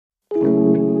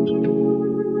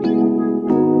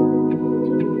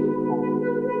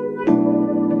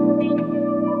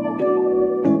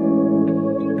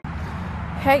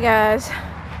Hey guys,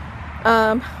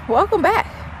 welcome back.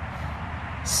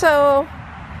 So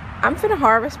I'm finna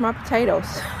harvest my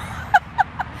potatoes.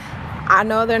 I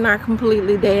know they're not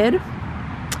completely dead,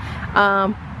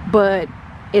 but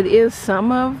it is,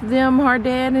 some of them are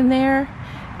dead in there,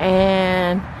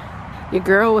 and your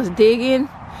girl was digging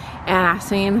and I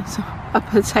seen a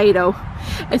potato,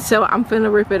 and so I'm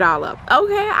finna rip it all up.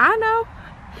 Okay, I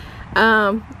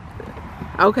know.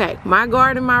 Okay, my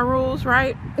garden, my rules,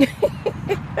 right?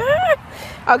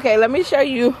 Okay, let me show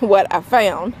you what I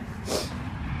found.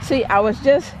 See, I was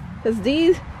just, because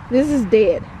this is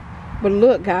dead. But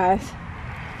look, guys.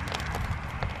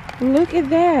 Look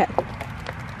at that.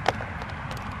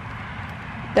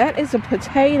 That is a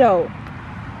potato.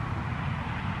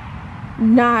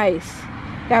 Nice.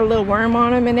 Got a little worm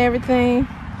on them and everything.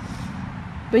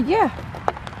 But yeah,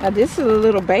 now this is a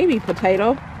little baby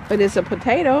potato, but it's a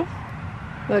potato.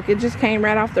 Look, it just came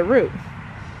right off the root.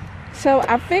 So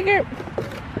I figured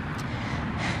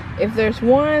if there's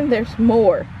one, there's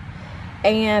more.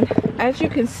 And as you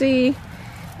can see,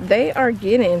 they are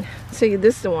getting, see,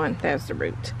 this is the one, that's the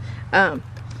root.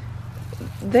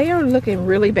 They are looking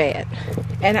really bad.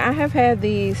 And I have had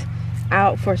these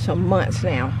out for some months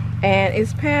now. And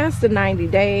it's past the 90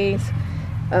 days.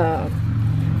 Now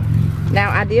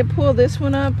I did pull this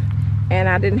one up, and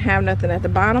I didn't have nothing at the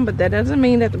bottom, but that doesn't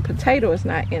mean that the potato is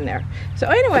not in there. So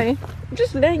anyway,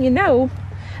 just letting you know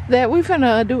that we're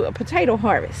gonna do a potato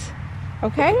harvest,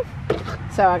 okay?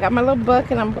 So I got my little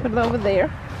bucket, I'm gonna put it over there.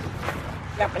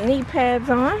 Got my knee pads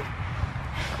on,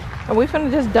 and we're gonna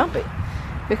just dump it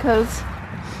because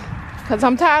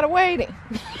I'm tired of waiting.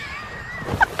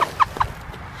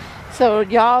 So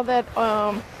y'all that,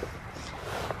 oh,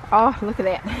 look at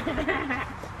that.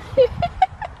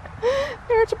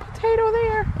 There's a potato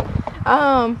there.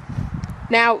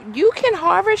 Now you can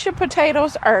harvest your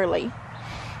potatoes early,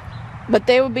 but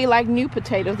they would be like new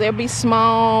potatoes. They'll be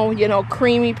small, you know,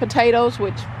 creamy potatoes,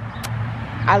 which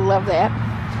I love that.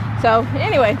 So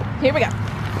anyway, here we go.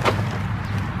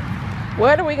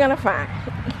 What are we gonna find?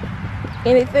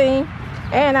 Anything?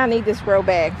 And I need this grow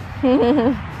bag.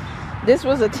 This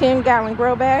was a 10-gallon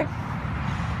grow bag.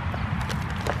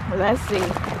 Let's see.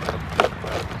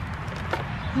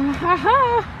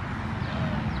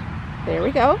 There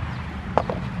we go.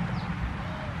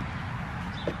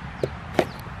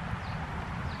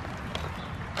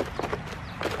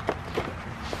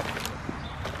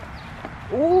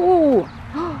 Ooh.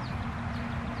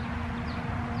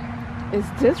 Is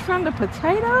this from the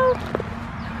potato?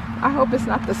 I hope it's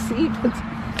not the seed potato.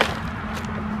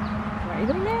 Wait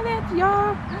a minute,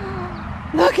 y'all.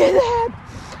 Look at that.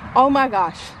 Oh my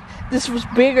gosh. This was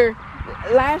bigger.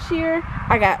 Last year,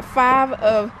 I got 5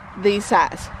 of these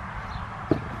size.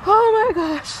 Oh my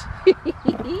gosh.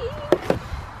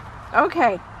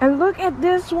 Okay, and look at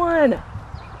this one.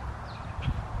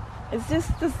 Is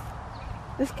this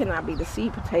cannot be the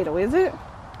seed potato, is it?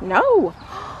 No.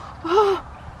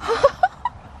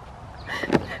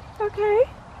 Okay.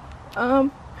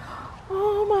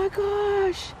 Oh my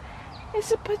gosh.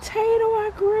 It's a potato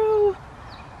I grew.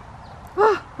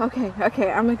 Oh,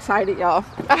 okay, I'm excited, y'all.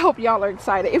 I hope y'all are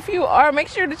excited. If you are, make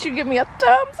sure that you give me a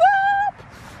thumbs up.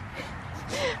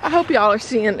 I hope y'all are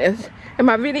seeing this. Am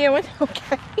I videoing?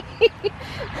 Okay.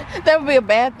 That would be a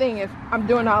bad thing if I'm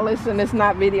doing all this and it's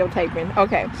not videotaping.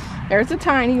 Okay, there's a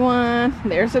tiny one.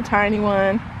 There's a tiny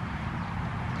one.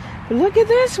 But look at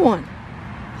this one.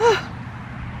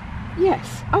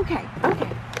 Yes, okay.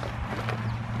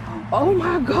 Oh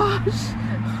my gosh.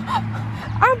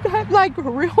 I've got like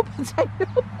real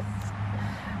potatoes.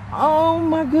 Oh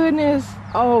my goodness.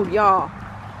 Oh, y'all.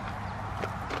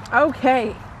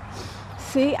 Okay.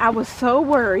 See, I was so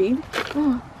worried.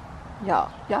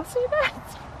 Y'all see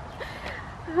that?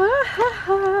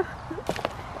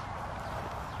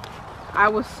 I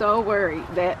was so worried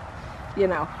that, you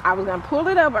know, I was gonna pull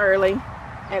it up early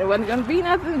and it wasn't gonna be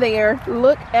nothing there.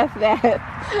 Look at that.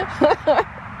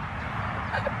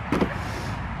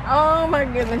 Oh my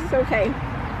goodness. Okay.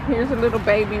 Here's a little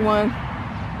baby one.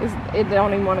 It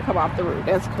don't even want to come off the root.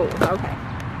 That's cool. Okay.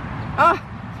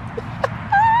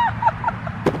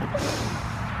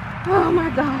 Oh my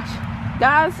gosh.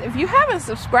 Guys, if you haven't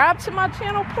subscribed to my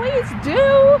channel, please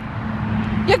do.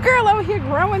 Your girl over here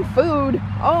growing food.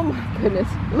 Oh my goodness.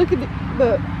 Look at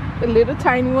the little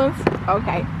tiny ones.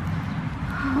 Okay.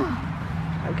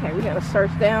 Okay, we gotta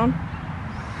search down.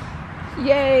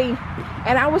 Yay.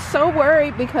 And I was so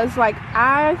worried because, like,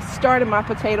 I started my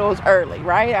potatoes early,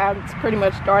 right? I pretty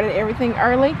much started everything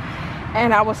early,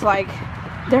 and I was like,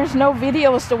 there's no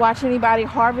videos to watch anybody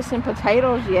harvesting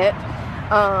potatoes yet,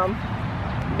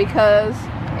 because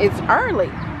it's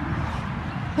early.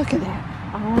 Look at that.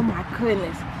 Oh my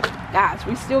goodness. Guys,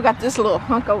 we still got this little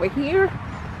hunk over here.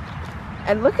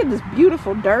 And look at this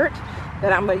beautiful dirt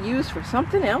that I'm going to use for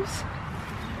something else.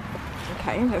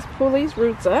 Okay, let's pull these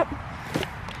roots up.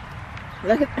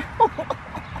 Look at...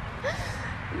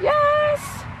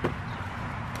 Yes!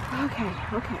 Okay,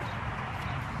 okay.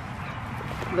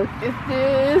 Look at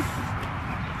this.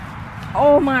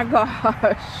 Oh my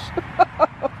gosh.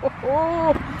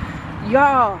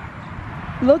 Y'all,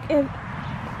 look at...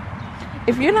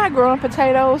 If you're not growing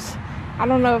potatoes, I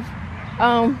don't know if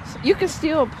you can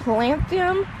still plant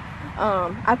them.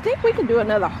 I think we can do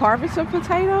another harvest of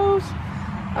potatoes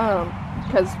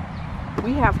because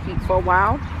we have heat for a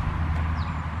while.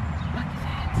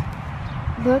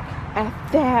 Look at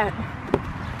that.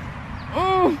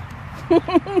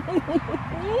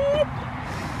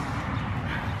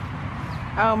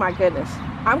 Oh my goodness.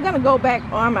 I'm gonna go back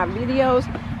on my videos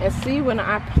and see when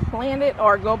I planted,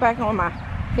 or go back on my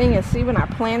thing and see when I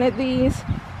planted these.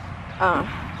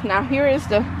 Now here is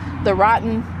the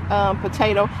rotten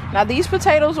potato. Now these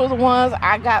potatoes are the ones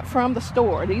I got from the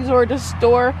store. These are the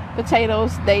store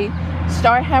potatoes. They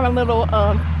start having little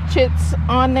chits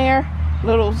on there,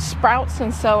 little sprouts,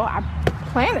 and so I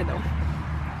planted them.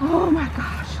 Oh my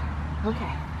gosh.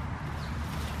 Okay.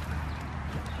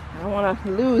 I don't want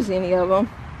to lose any of them.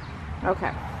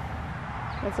 Okay.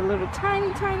 That's a little tiny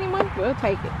one. We'll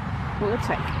take it. We'll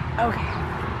take it. Okay.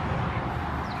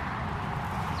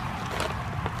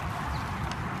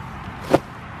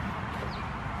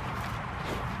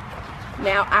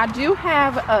 Now I do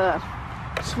have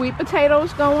sweet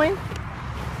potatoes going,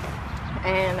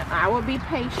 and I will be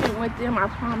patient with them. I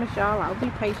promise y'all, I'll be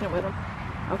patient with them.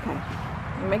 Okay,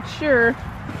 make sure.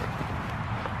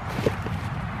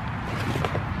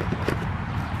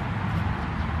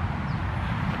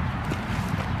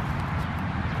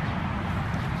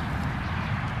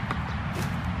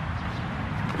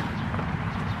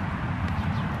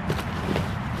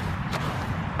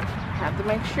 Have to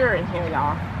make sure in here,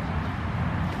 y'all.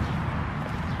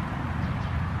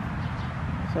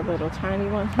 A little tiny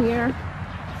one here.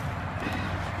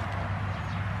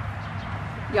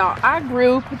 Y'all, I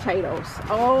grew potatoes.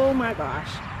 Oh my gosh.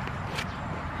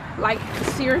 Like,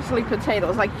 seriously,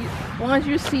 potatoes. Like ones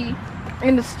you see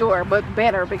in the store, but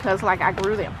better because like I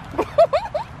grew them.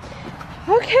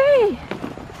 Okay.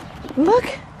 Look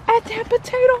at that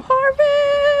potato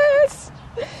harvest.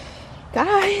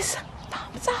 Guys,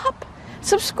 thumbs up.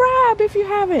 Subscribe if you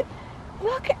haven't.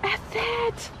 Look at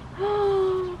that.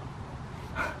 Oh.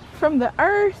 From the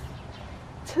earth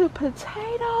to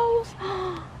potatoes.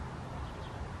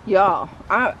 Y'all,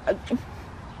 I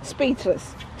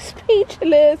speechless.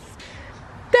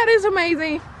 That is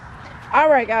amazing. All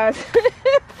right, guys.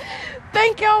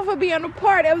 Thank y'all for being a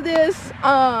part of this.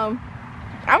 I'm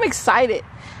excited.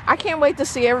 I can't wait to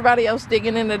see everybody else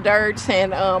digging in the dirt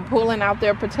and pulling out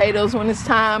their potatoes when it's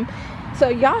time. So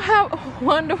y'all have a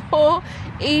wonderful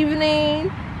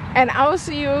evening, and I will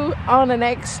see you on the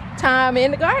next time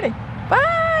in the garden.